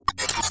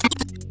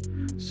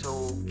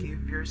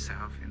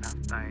yourself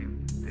enough time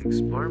to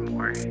explore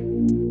more.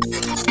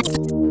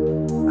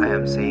 I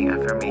am saying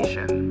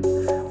affirmation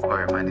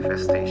or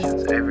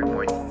manifestations every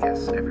morning.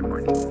 Yes, every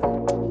morning.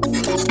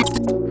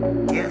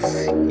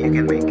 Yes, you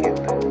can make it.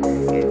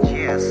 And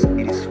yes,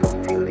 it is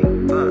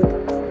fulfilling. But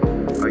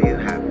are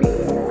you happy?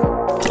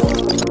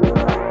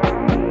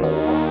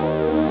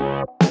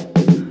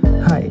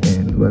 Hi,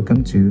 and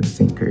welcome to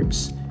Think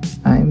Curbs.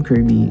 I'm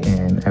Kirby,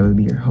 and I will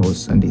be your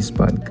host on this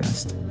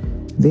podcast.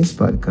 This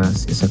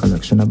podcast is a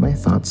collection of my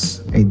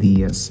thoughts,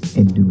 ideas,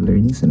 and new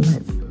learnings in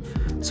life.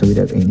 So,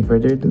 without any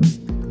further ado,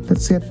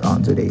 let's get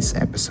on today's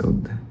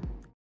episode.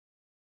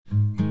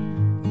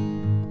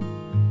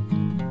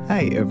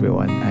 Hi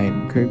everyone,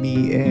 I'm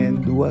Kirby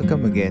and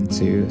welcome again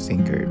to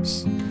Think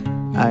Curbs.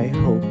 I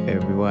hope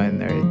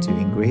everyone are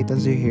doing great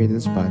as you hear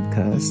this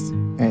podcast.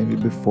 And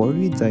before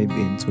we dive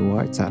into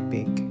our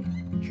topic,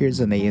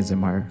 here's an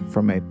ASMR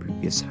from my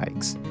previous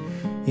hikes.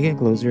 You can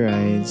close your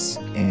eyes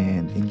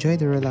and enjoy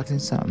the relaxing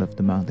sound of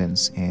the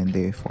mountains and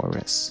the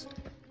forest.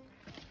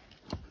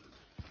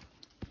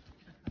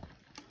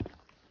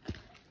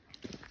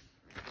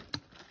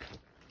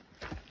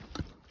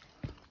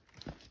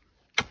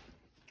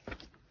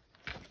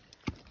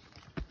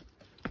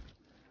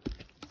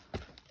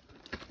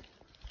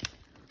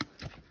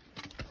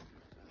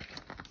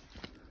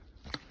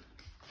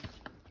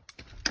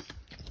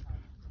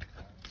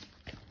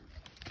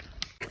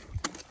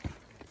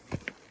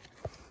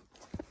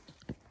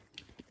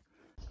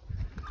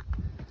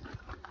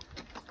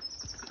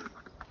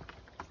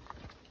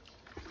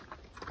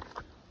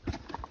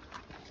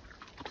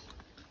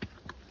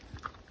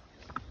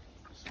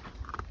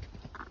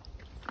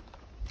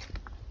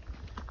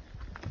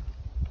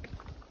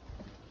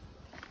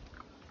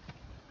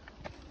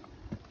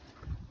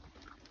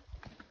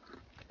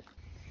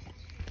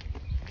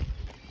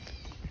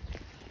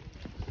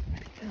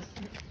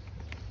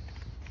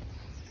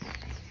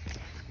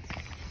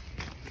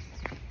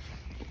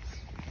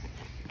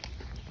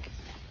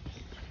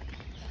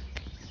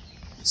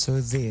 So,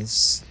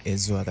 this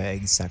is what I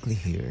exactly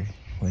hear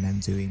when I'm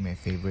doing my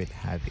favorite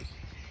hobby: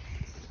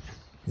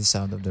 the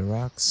sound of the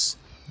rocks,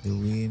 the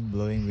wind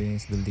blowing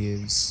beneath the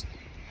leaves,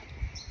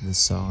 the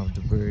song of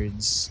the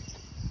birds,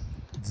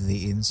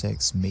 the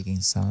insects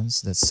making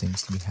sounds that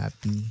seems to be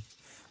happy.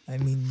 I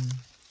mean,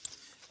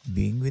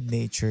 being with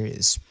nature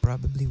is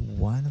probably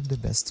one of the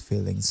best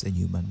feelings a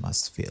human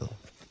must feel.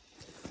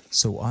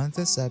 So on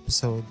this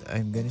episode,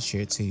 I'm gonna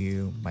share to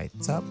you my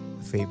top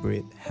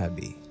favorite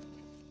hobby,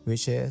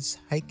 which is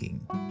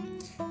hiking,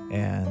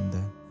 and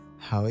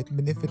how it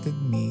benefited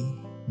me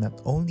not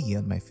only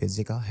on my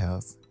physical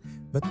health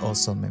but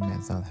also on my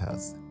mental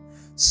health.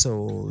 So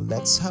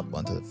let's hop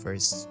onto the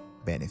first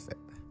benefit.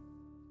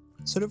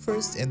 So the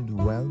first and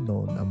well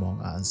known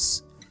among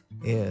us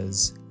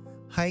is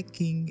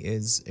hiking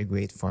is a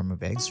great form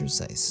of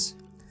exercise.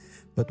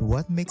 But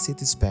what makes it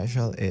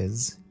special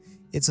is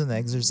it's an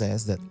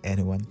exercise that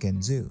anyone can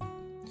do.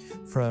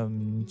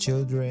 From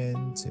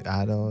children to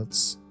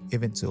adults,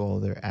 even to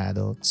older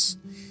adults,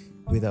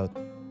 without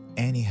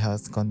any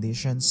health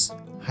conditions,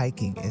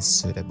 hiking is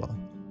suitable.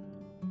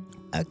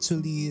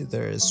 Actually,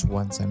 there's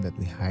one time that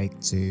we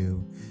hiked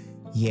to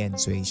Yen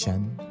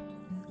Shan.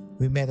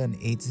 We met an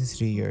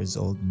 83 years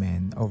old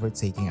man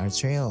overtaking our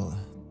trail.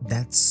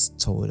 That's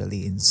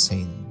totally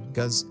insane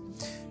because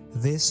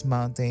this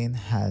mountain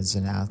has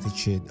an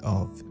altitude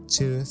of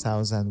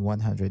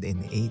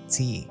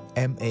 2,180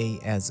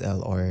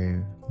 MASL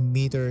or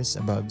meters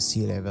above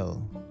sea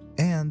level.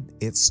 And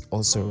it's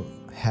also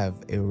have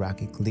a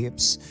rocky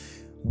cliffs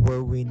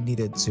where we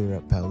needed to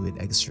rappel with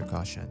extra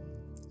caution.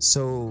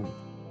 So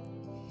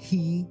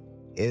he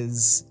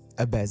is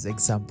a best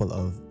example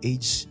of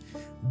age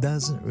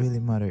doesn't really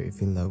matter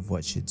if you love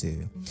what you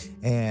do.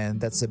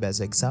 And that's the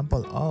best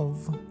example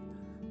of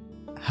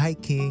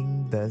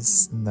hiking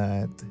does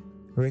not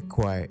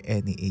require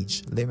any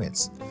age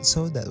limits.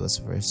 So that was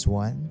first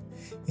one.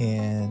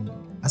 And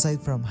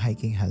aside from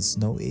hiking has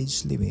no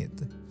age limit,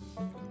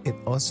 it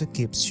also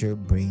keeps your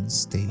brain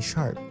stay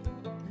sharp.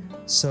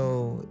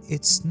 So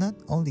it's not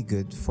only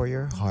good for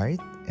your heart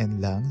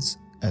and lungs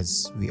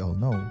as we all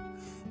know,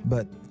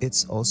 but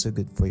it's also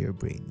good for your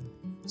brain.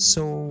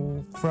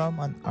 So from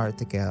an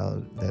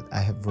article that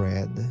I have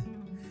read,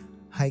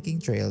 hiking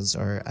trails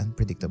are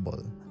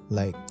unpredictable,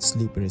 like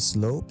slippery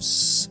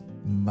slopes,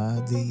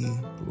 muddy,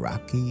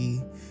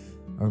 rocky,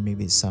 or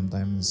maybe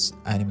sometimes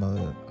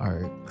animals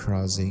are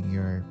crossing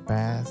your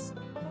path,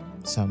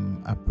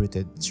 some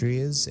uprooted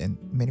trees, and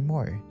many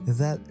more.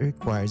 That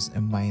requires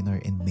a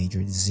minor and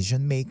major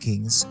decision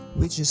makings,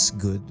 which is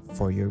good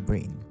for your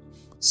brain.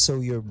 So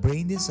your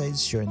brain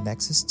decides your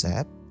next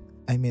step,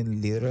 I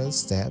mean literal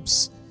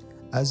steps,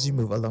 as you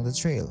move along the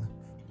trail.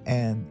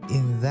 And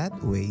in that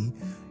way,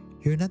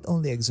 you're not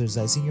only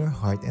exercising your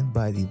heart and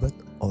body but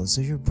also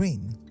your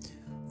brain.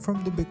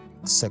 From the book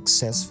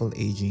Successful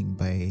Aging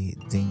by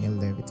Daniel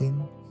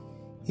Levitin,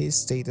 he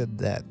stated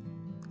that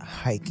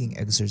hiking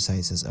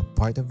exercises a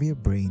part of your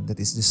brain that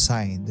is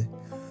designed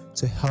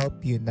to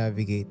help you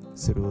navigate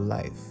through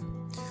life.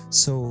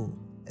 So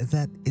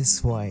that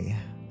is why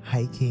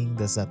hiking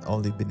does not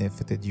only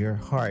benefit your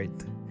heart,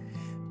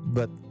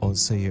 but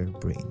also your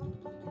brain.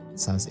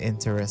 Sounds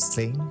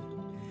interesting?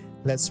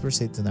 Let's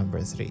proceed to number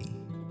three.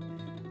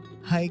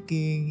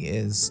 Hiking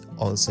is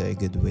also a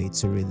good way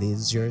to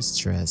release your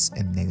stress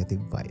and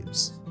negative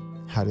vibes.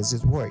 How does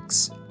it work?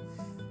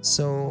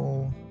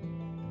 So,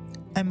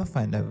 I'm a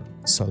fan of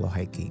solo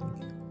hiking.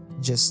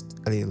 Just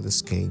a little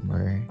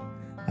disclaimer,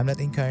 I'm not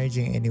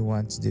encouraging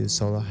anyone to do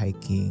solo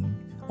hiking,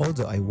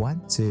 although I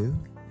want to,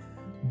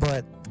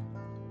 but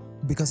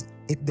because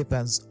it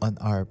depends on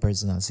our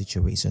personal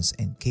situations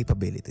and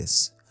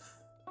capabilities.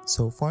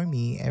 So for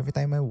me, every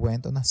time I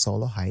went on a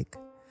solo hike,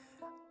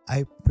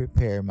 I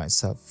prepare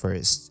myself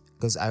first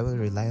because I will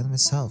rely on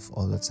myself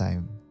all the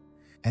time.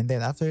 And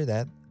then after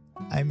that,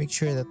 I make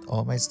sure that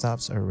all my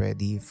stuffs are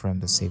ready, from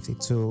the safety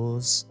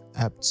tools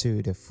up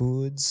to the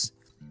foods,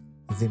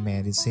 the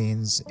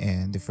medicines,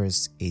 and the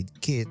first aid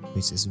kit,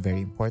 which is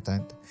very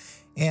important.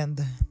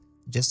 And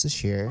just to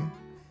share,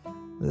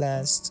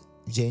 last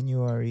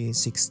January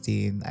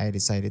 16, I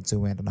decided to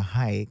went on a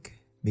hike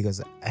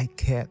because I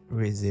can't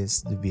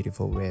resist the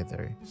beautiful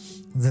weather.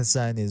 The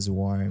sun is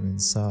warm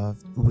and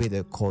soft with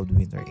a cold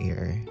winter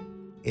air.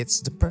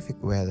 It's the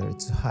perfect weather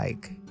to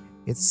hike.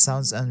 It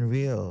sounds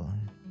unreal,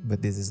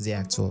 but this is the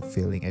actual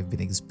feeling I've been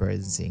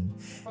experiencing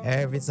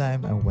every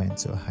time I went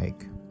to a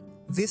hike.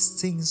 These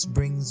things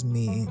brings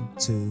me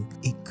into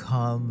a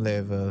calm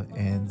level,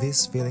 and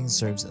this feeling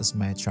serves as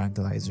my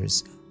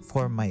tranquilizers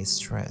for my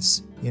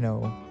stress.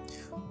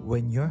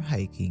 When you're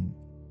hiking,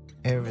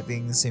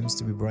 everything seems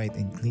to be bright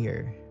and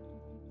clear.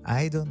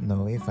 I don't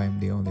know if I'm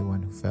the only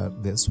one who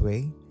felt this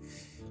way,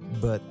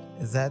 but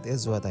that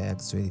is what I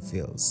actually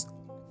feels.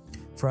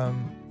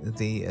 From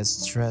the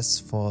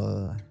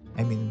stressful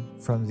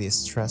from the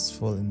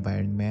stressful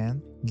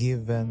environment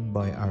given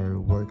by our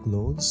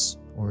workloads,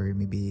 or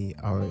maybe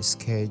our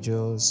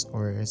schedules,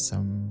 or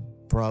some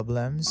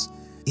problems,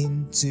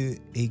 into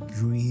a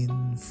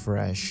green,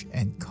 fresh,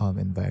 and calm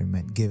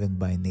environment given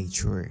by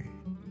nature.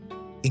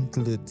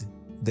 Include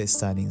the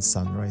stunning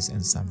sunrise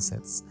and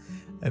sunsets.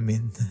 I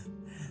mean,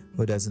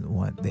 who doesn't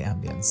want the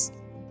ambience?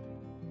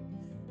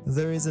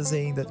 There is a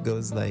saying that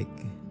goes like,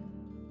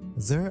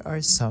 there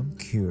are some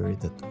cure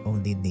that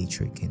only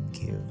nature can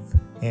give.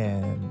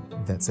 And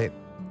that's it.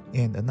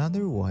 And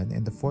another one,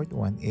 and the fourth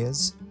one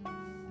is,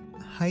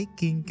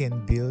 hiking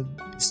can build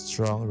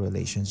strong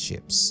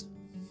relationships.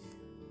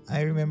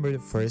 I remember the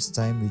first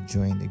time we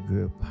joined a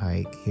group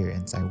hike here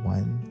in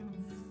Taiwan.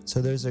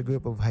 So there's a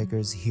group of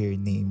hikers here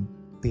named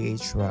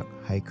PH Rock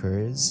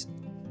Hikers,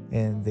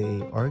 and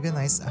they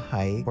organized a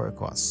hike for a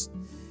cause.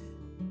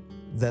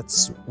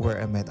 That's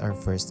where I met our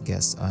first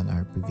guest on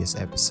our previous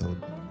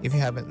episode. If you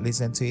haven't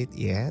listened to it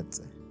yet,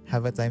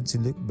 have a time to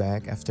look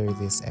back after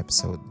this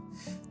episode.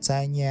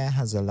 Tanya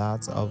has a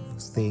lot of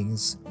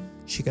things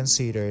she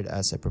considered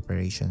as a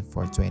preparation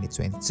for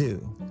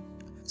 2022.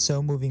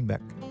 So moving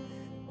back,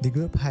 the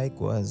group hike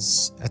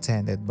was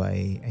attended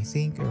by, I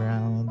think,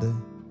 around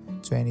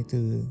 20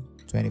 to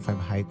 25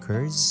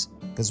 hikers,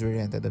 because we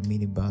rented a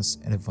minibus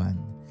and a van.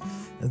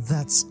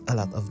 That's a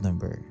lot of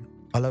number.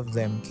 All of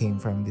them came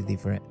from the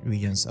different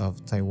regions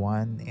of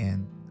Taiwan,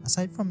 and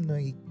aside from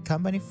the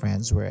company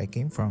friends where I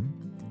came from,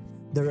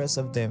 the rest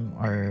of them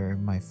are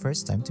my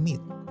first time to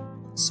meet.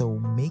 So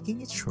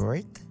making it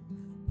short,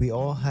 we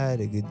all had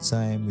a good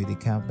time with the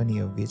company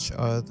of each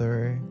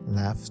other,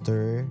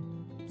 laughter,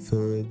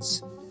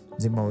 foods,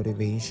 the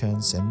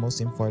motivations, and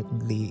most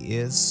importantly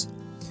is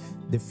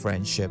the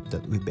friendship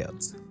that we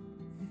built.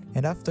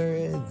 And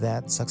after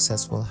that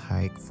successful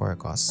hike for a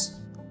cause,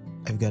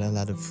 I've got a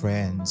lot of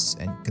friends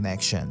and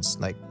connections.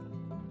 Like,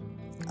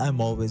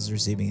 I'm always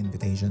receiving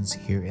invitations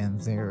here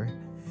and there.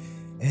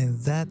 And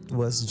that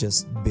was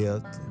just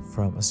built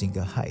from a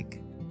single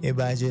hike.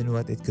 Imagine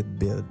what it could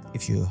build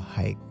if you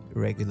hike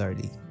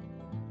regularly.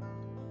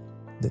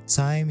 The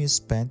time you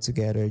spend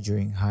together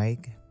during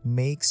hike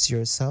makes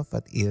yourself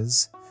at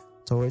ease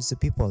towards the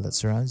people that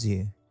surrounds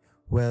you.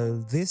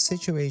 Well, this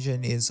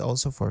situation is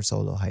also for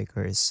solo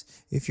hikers.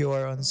 If you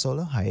are on a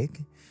solo hike,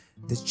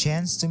 the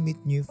chance to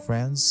meet new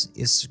friends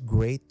is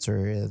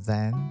greater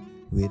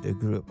than with a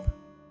group.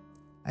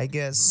 I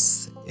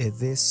guess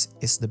this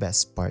is the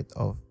best part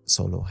of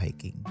solo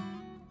hiking.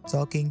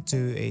 Talking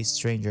to a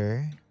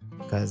stranger,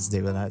 because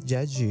they will not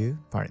judge you,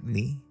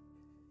 partly,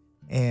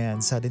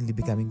 and suddenly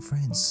becoming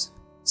friends.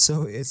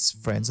 So it's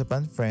friends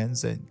upon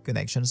friends and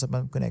connections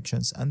upon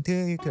connections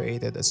until you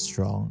created a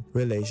strong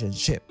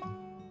relationship.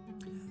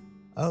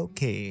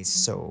 Okay,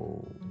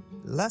 so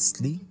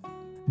lastly,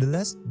 the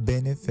last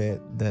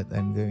benefit that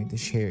I'm going to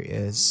share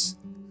is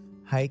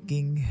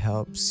hiking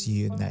helps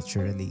you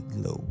naturally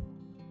glow.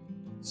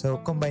 So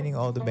combining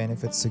all the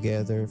benefits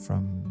together,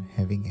 from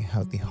having a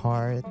healthy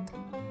heart,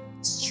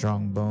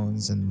 strong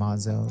bones and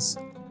muscles,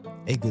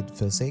 a good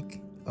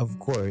physique, of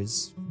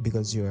course,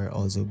 because you are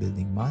also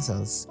building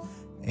muscles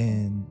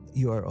and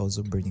you are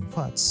also burning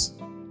fats.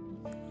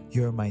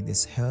 Your mind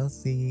is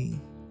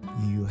healthy,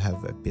 you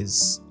have a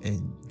peace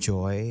and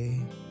joy.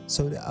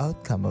 So the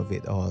outcome of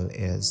it all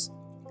is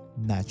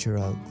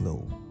natural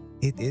glow.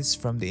 It is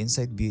from the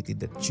inside beauty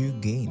that you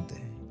gained.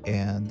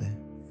 And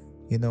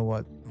you know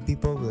what?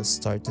 People will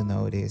start to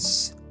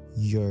notice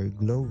you're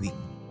glowing.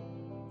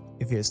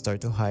 If you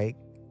start to hike,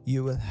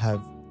 you will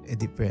have a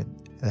different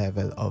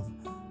level of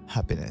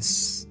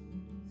happiness.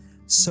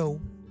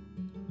 So,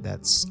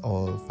 that's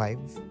all five.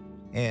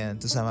 And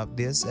to sum up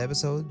this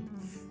episode,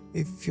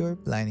 if you're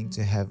planning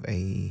to have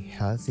a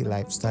healthy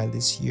lifestyle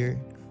this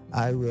year,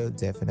 I will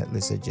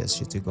definitely suggest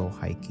you to go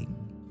hiking.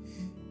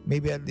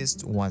 Maybe at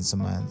least once a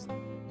month,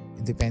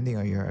 depending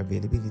on your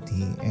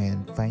availability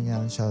and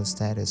financial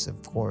status,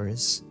 of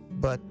course.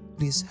 But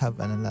please have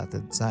an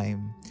allotted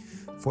time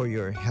for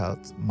your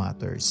health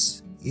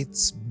matters.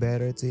 It's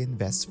better to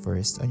invest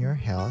first on your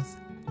health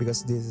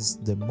because this is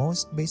the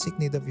most basic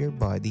need of your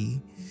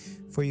body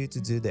for you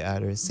to do the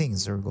other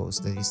things or goals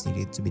that is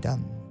needed to be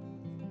done.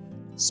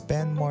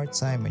 Spend more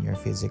time on your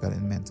physical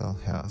and mental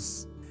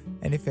health.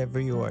 And if ever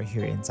you are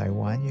here in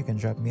Taiwan, you can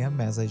drop me a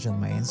message on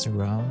my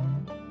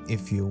Instagram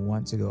if you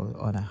want to go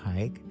on a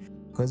hike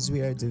because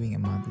we are doing a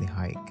monthly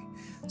hike.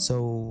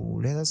 So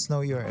let us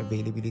know your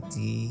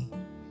availability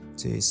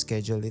to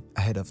schedule it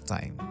ahead of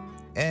time.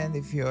 And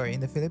if you are in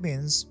the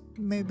Philippines,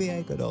 maybe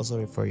I could also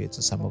refer you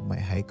to some of my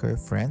hiker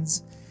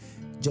friends.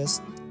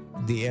 Just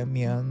DM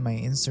me on my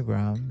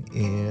Instagram.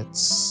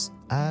 It's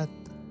at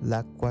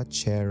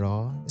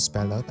Laquachero,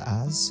 spelled out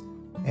as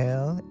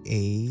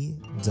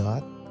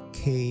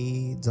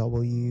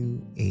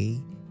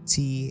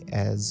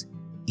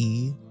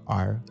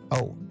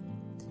LA.KWATSERO.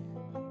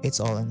 It's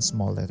all in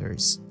small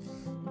letters.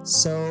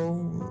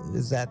 So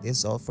that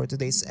is all for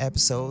today's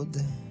episode.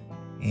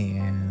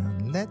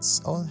 And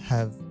let's all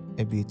have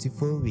a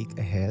beautiful week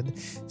ahead.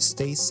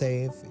 Stay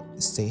safe,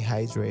 stay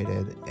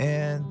hydrated,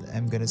 and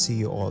I'm gonna see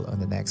you all on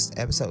the next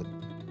episode.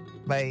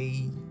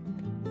 Bye.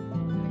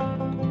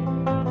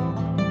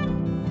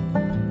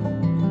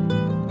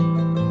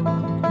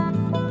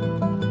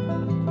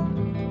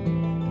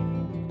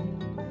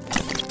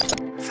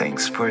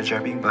 Thanks for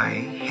dropping by.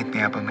 Hit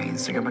me up on my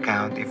Instagram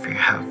account if you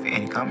have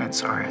any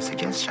comments or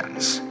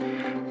suggestions.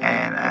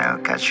 And I'll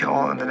catch you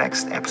all on the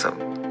next episode.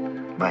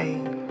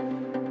 Bye.